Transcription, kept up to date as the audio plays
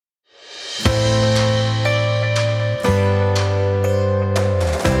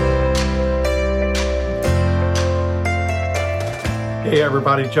Hey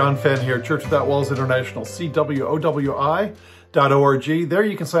everybody, John Fenn here, Church Without Walls International, CWOWI.org. There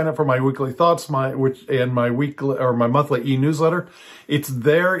you can sign up for my weekly thoughts, my monthly e-newsletter. It's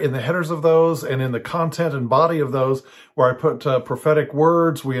there in the headers of those and in the content and body of those where I put prophetic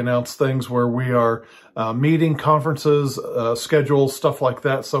words. We announce things where we are meeting, conferences, schedules, stuff like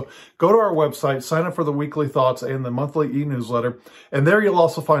that. So go to our website, sign up for the weekly thoughts and the monthly e-newsletter. And there you'll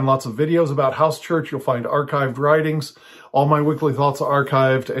also find lots of videos about house church. You'll find archived writings. All my weekly thoughts are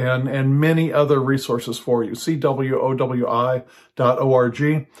archived and many other resources for you. CWOWI.org,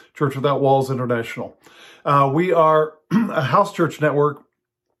 Church Without Walls International. We are a house church network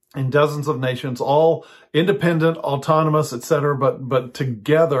in dozens of nations, all independent, autonomous, etc., but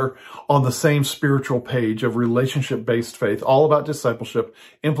together on the same spiritual page of relationship-based faith, all about discipleship,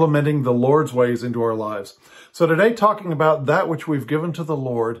 implementing the Lord's ways into our lives. So today, talking about that which we've given to the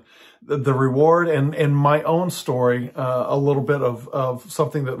Lord, the reward, and my own story, a little bit of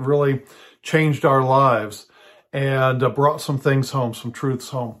something that really changed our lives and brought some things home, some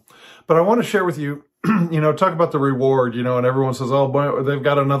truths home. But I want to share with you, talk about the reward, and everyone says, oh, boy, they've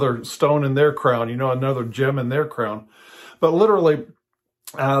got another stone in their crown, another gem in their crown. But literally,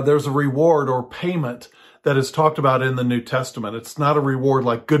 there's a reward or payment that is talked about in the New Testament. It's not a reward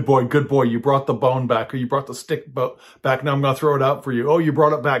like, good boy, you brought the bone back, or you brought the stick back, now I'm going to throw it out for you. Oh, you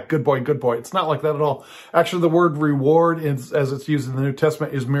brought it back, good boy. It's not like that at all. Actually, the word reward, as it's used in the New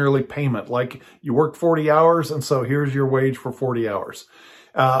Testament, is merely payment. Like, you worked 40 hours, and so here's your wage for 40 hours.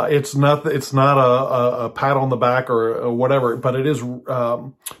 It's not a pat on the back or whatever, but it is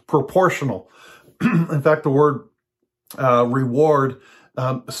proportional. In fact, the word reward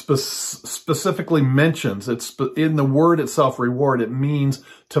specifically mentions, it's in the word itself, reward, it means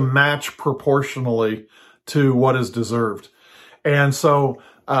to match proportionally to what is deserved. And so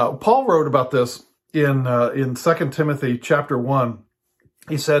Paul wrote about this in 2 Timothy chapter 1.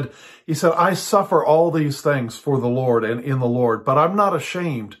 He said, I suffer all these things for the Lord and in the Lord, but I'm not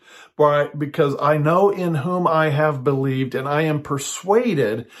ashamed, because I know in whom I have believed, and I am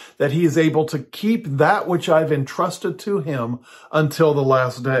persuaded that he is able to keep that which I've entrusted to him until the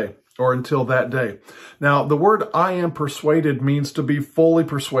last day, or until that day. Now, the word I am persuaded means to be fully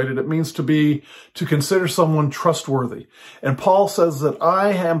persuaded. It means to consider someone trustworthy. And Paul says that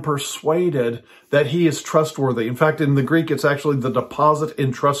I am persuaded that he is trustworthy. In fact, in the Greek, it's actually the deposit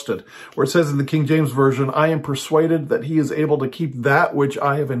entrusted, where it says in the King James Version, I am persuaded that he is able to keep that which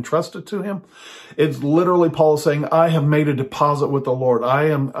I have entrusted to him. It's literally Paul saying, I have made a deposit with the Lord. I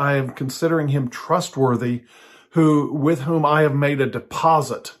am considering him trustworthy, with whom I have made a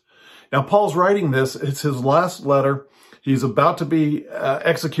deposit. Now, Paul's writing this. It's his last letter. He's about to be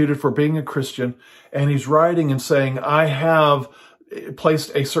executed for being a Christian, and he's writing and saying, I have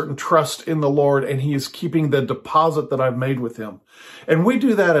placed a certain trust in the Lord, and he is keeping the deposit that I've made with him. And we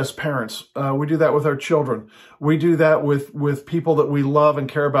do that as parents. We do that with our children. We do that with people that we love and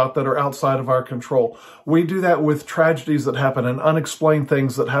care about that are outside of our control. We do that with tragedies that happen and unexplained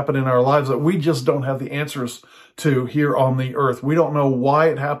things that happen in our lives that we just don't have the answers to here on the earth. We don't know why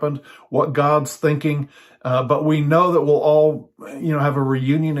it happened, what God's thinking, but we know that we'll all, have a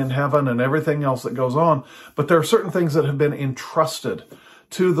reunion in heaven and everything else that goes on. But there are certain things that have been entrusted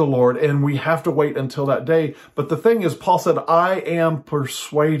to the Lord, and we have to wait until that day. But the thing is, Paul said, I am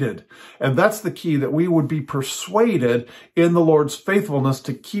persuaded. And that's the key, that we would be persuaded in the Lord's faithfulness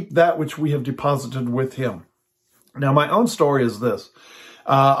to keep that which we have deposited with him. Now, my own story is this.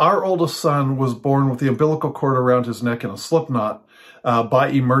 Our oldest son was born with the umbilical cord around his neck in a slip knot by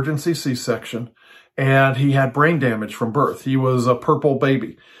emergency C-section, and he had brain damage from birth. He was a purple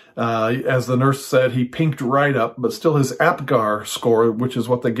baby. As the nurse said, he pinked right up, but still his APGAR score, which is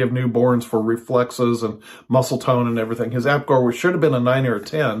what they give newborns for reflexes and muscle tone and everything, his APGAR, which should have been a 9 or a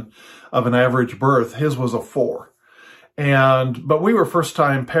 10 of an average birth, his was a 4. But we were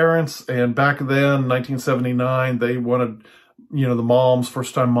first-time parents, and back then, 1979, they wanted the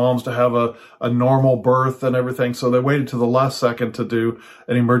first-time moms to have a normal birth and everything. So they waited to the last second to do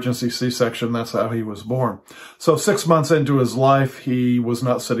an emergency C-section. That's how he was born. So 6 months into his life, he was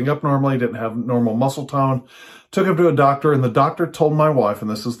not sitting up normally, didn't have normal muscle tone. Took him to a doctor, and the doctor told my wife,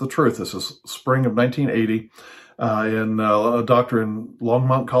 and this is the truth, this is spring of 1980, a doctor in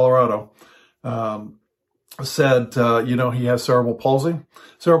Longmont, Colorado, said, he has cerebral palsy.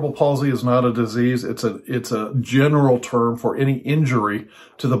 Cerebral palsy is not a disease. It's a general term for any injury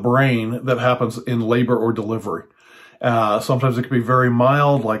to the brain that happens in labor or delivery. Sometimes it can be very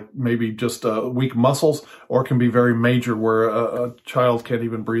mild, like maybe just weak muscles, or it can be very major where a child can't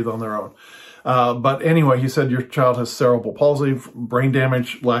even breathe on their own. But anyway, he said, your child has cerebral palsy, brain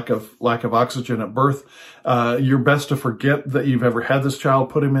damage, lack of oxygen at birth. You're best to forget that you've ever had this child,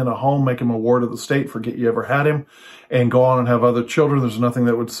 put him in a home, make him a ward of the state, forget you ever had him, and go on and have other children. There's nothing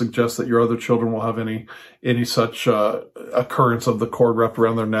that would suggest that your other children will have any such occurrence of the cord wrapped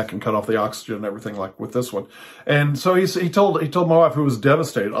around their neck and cut off the oxygen and everything like with this one. And so he told my wife, who was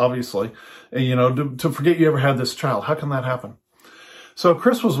devastated, obviously, to forget you ever had this child. How can that happen? So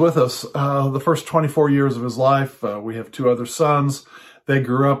Chris was with us the first 24 years of his life. We have 2 other sons. They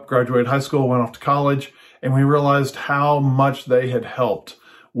grew up, graduated high school, went off to college, and we realized how much they had helped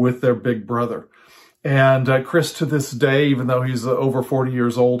with their big brother. And Chris, to this day, even though he's over 40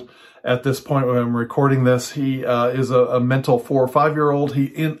 years old at this point when I'm recording this, he is a mental 4 or 5-year-old.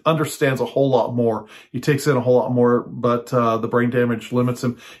 He understands a whole lot more. He takes in a whole lot more, but the brain damage limits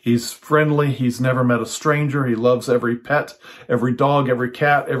him. He's friendly. He's never met a stranger. He loves every pet, every dog, every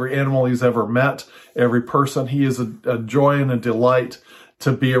cat, every animal he's ever met, every person. He is a joy and a delight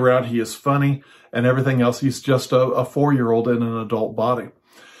to be around. He is funny and everything else. He's just a 4-year-old in an adult body.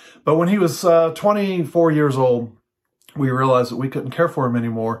 But when he was 24 years old, we realized that we couldn't care for him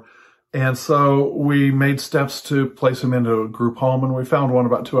anymore. And so we made steps to place him into a group home, and we found one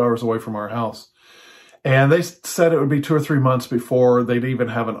about 2 hours away from our house. And they said it would be 2 or 3 months before they'd even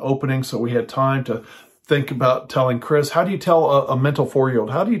have an opening, so we had time to think about telling Chris, how do you tell a mental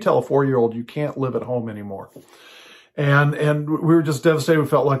 4-year-old? How do you tell a 4-year-old you can't live at home anymore? And we were just devastated. We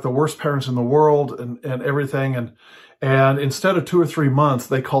felt like the worst parents in the world and everything. And instead of 2 or 3 months,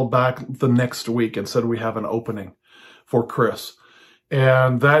 they called back the next week and said, we have an opening for Chris.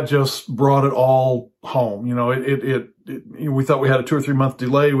 And that just brought it all home. We thought we had a 2 or 3 month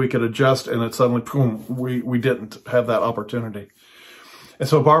delay. We could adjust, and it suddenly, boom, we didn't have that opportunity. And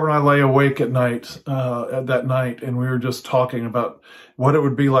so Barbara and I lay awake at that night, and we were just talking about what it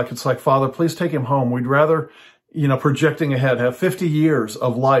would be like. It's like, Father, please take him home. We'd rather, projecting ahead, have 50 years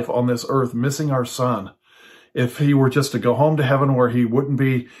of life on this earth, missing our son, if he were just to go home to heaven where he wouldn't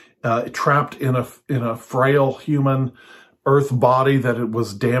be trapped in a frail human earth body that it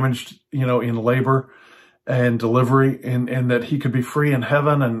was damaged, in labor and delivery, and that he could be free in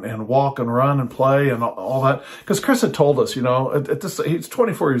heaven and walk and run and play and all that. Because Chris had told us, he's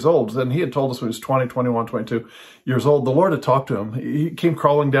 24 years old, and he had told us when he was 20, 21, 22 years old. The Lord had talked to him. He came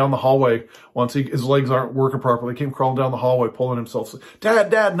crawling down the hallway once. His legs aren't working properly. He came crawling down the hallway, pulling himself.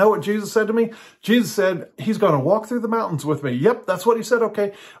 Dad, know what Jesus said to me? Jesus said, he's going to walk through the mountains with me. Yep, that's what he said.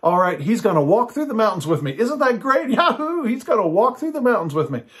 Okay. All right. He's going to walk through the mountains with me. Isn't that great? Yahoo! He's going to walk through the mountains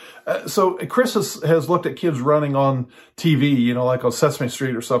with me. So Chris has looked at kids running on TV, like on Sesame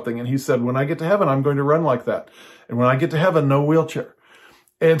Street or something. And he said, when I get to heaven, I'm going to run like that. And when I get to heaven, no wheelchair.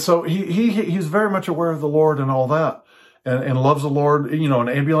 And so he's very much aware of the Lord and all that, and loves the Lord. An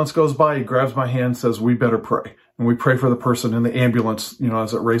ambulance goes by, he grabs my hand, says, we better pray. And we pray for the person in the ambulance,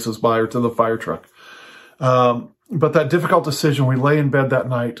 as it races by, or to the fire truck. But that difficult decision, we lay in bed that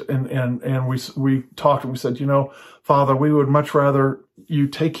night and we talked, and we said, Father, we would much rather you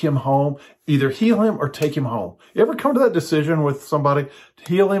take him home, either heal him or take him home. You ever come to that decision with somebody,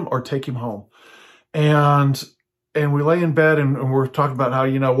 heal him or take him home? And we lay in bed and we're talking about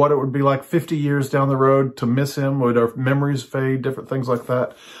how, what it would be like 50 years down the road to miss him. Would our memories fade? Different things like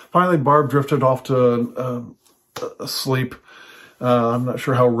that. Finally, Barb drifted off to sleep. I'm not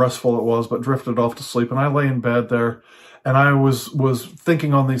sure how restful it was, but drifted off to sleep. And I lay in bed there, and I was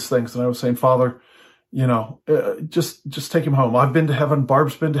thinking on these things, and I was saying, Father, just take him home. I've been to heaven.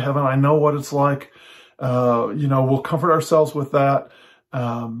 Barb's been to heaven. I know what it's like. We'll comfort ourselves with that.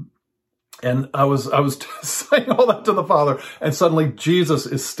 And I was saying all that to the Father, and suddenly Jesus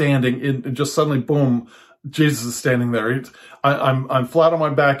is standing just suddenly, boom, Jesus is standing there. I'm flat on my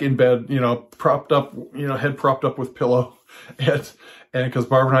back in bed, propped up, head propped up with pillow. And because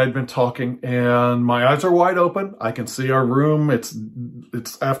Barbara and I had been talking, and my eyes are wide open. I can see our room. It's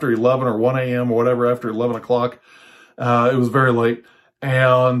after 11 or 1 a.m. or whatever, after 11 o'clock. It was very late.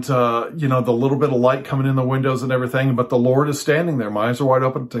 And, the little bit of light coming in the windows and everything, but the Lord is standing there. My eyes are wide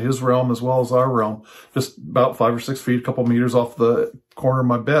open to his realm as well as our realm, just about 5 or 6 feet, a couple meters off the corner of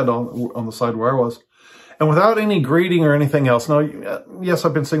my bed on the side where I was. And without any greeting or anything else. Now, yes,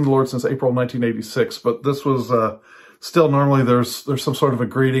 I've been seeing the Lord since April 1986, but this was, still normally there's some sort of a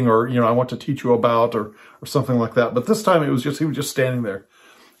greeting or, I want to teach you about or something like that. But this time he was just standing there,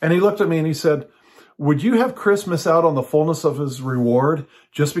 and he looked at me and he said, would you have Chris miss out on the fullness of his reward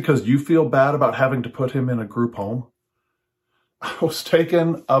just because you feel bad about having to put him in a group home? I was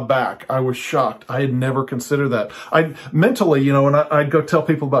taken aback. I was shocked. I had never considered that. I mentally, when I'd go tell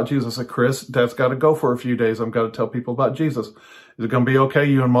people about Jesus, I said, Chris, Dad's got to go for a few days. I've got to tell people about Jesus. Is it going to be okay?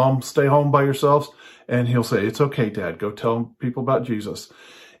 You and Mom stay home by yourselves? And he'll say, it's okay, Dad. Go tell people about Jesus.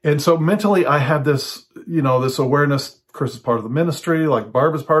 And so mentally, I had this, this awareness. Chris is part of the ministry, like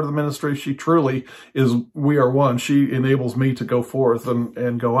Barb is part of the ministry. She truly is, we are one. She enables me to go forth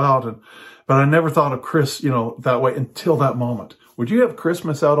and go out. But I never thought of Chris, that way until that moment. Would you have Chris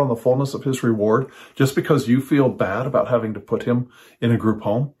miss out on the fullness of his reward just because you feel bad about having to put him in a group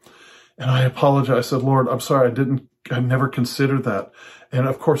home? And I apologized. I said, Lord, I'm sorry. I never considered that. And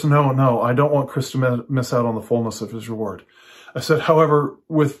of course, no, I don't want Chris to miss out on the fullness of his reward. I said, however,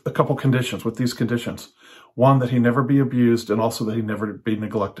 with a couple conditions, with these conditions. One, that he never be abused, and also that he never be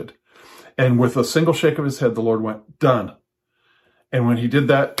neglected. And with a single shake of his head, the Lord went, done. And when he did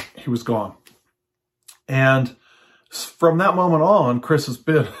that, he was gone. And from that moment on, Chris has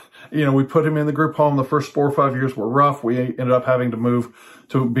been, we put him in the group home. The first 4 or 5 years were rough. We ended up having to move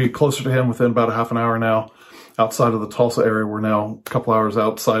to be closer to him within about a half an hour now. Outside of the Tulsa area, we're now a couple hours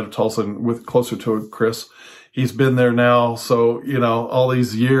outside of Tulsa and with closer to Chris. He's been there now. So, all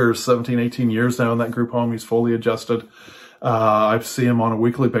these years, 17, 18 years now in that group home, he's fully adjusted. I see him on a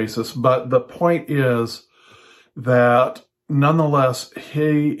weekly basis. But the point is that nonetheless,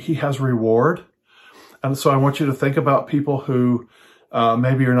 he has reward. And so I want you to think about people who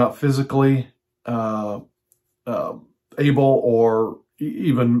maybe are not physically able or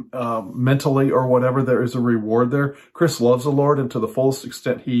even mentally or whatever. There is a reward there. Chris loves the Lord, and to the fullest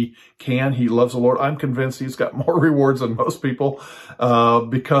extent he can, he loves the Lord. I'm convinced he's got more rewards than most people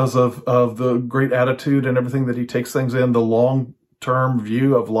because of the great attitude and everything that he takes things in, the long-term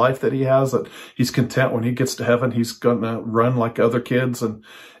view of life that he has, that he's content when he gets to heaven, he's going to run like other kids and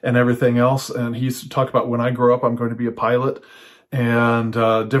everything else. And he used to talk about, when I grow up, I'm going to be a pilot, and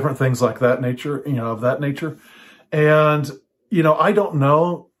different things like that nature, of that nature. And I don't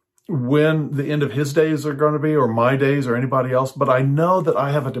know when the end of his days are going to be, or my days, or anybody else, but I know that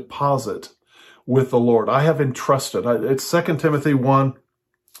I have a deposit with the Lord. I have entrusted. It's 2 Timothy 1,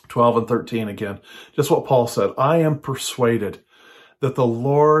 12 and 13 again. Just what Paul said. I am persuaded that the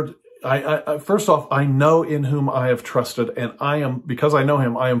Lord, first off, I know in whom I have trusted, and because I know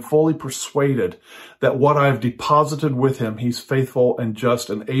him, I am fully persuaded that what I have deposited with him, he's faithful and just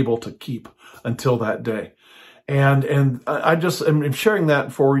and able to keep until that day. And I just am sharing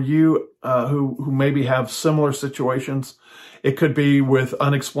that for you who maybe have similar situations. It could be with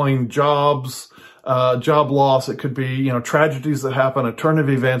unexplained job loss. It could be, tragedies that happen, a turn of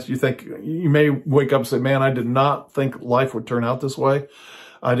events. You may wake up and say, man, I did not think life would turn out this way.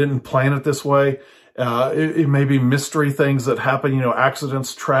 I didn't plan it this way. It may be mystery things that happen,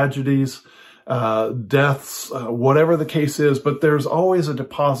 accidents, tragedies, deaths, whatever the case is. But there's always a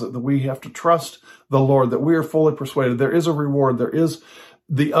deposit that we have to trust the Lord, that we are fully persuaded. There is a reward. There is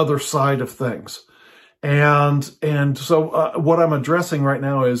the other side of things. And so what I'm addressing right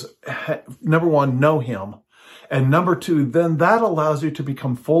now is, number one, know him. And number two, then that allows you to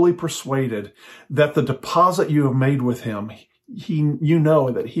become fully persuaded that the deposit you have made with him, you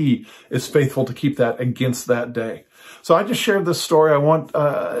know that he is faithful to keep that against that day. So I just shared this story.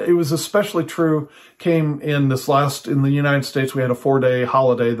 It was especially true, came in the United States. We had a 4-day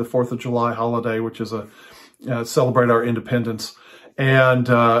holiday, the 4th of July holiday, which is celebrate our independence.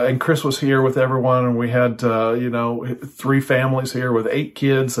 And Chris was here with everyone, and we had, 3 families here with 8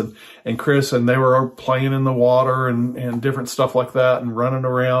 kids and Chris, and they were playing in the water and different stuff like that and running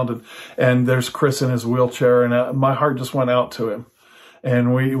around. And there's Chris in his wheelchair, and my heart just went out to him.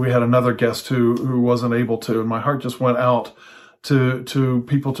 And we had another guest who wasn't able to, and my heart just went out to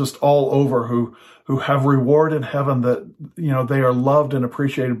people just all over who have reward in heaven, that, they are loved and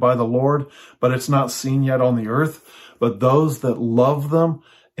appreciated by the Lord, but it's not seen yet on the earth. But those that love them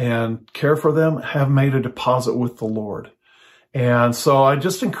and care for them have made a deposit with the Lord. And so I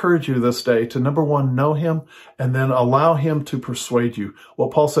just encourage you this day to, number one, know him, and then allow him to persuade you. Well,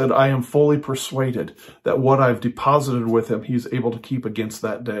 Paul said, I am fully persuaded that what I've deposited with him, he's able to keep against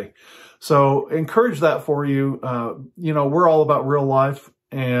that day. So encourage that for you. We're all about real life,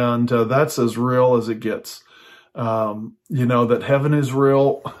 and that's as real as it gets. That heaven is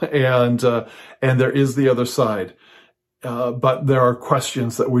real, and there is the other side. But there are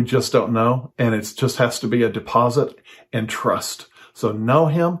questions that we just don't know, and it just has to be a deposit and trust. So know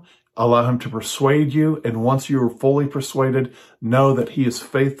him, allow him to persuade you, and once you are fully persuaded, know that he is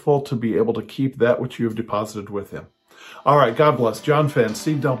faithful to be able to keep that which you have deposited with him. All right, God bless. John Fenn,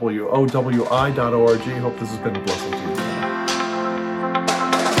 CWOWI.org. Hope this has been a blessing to you.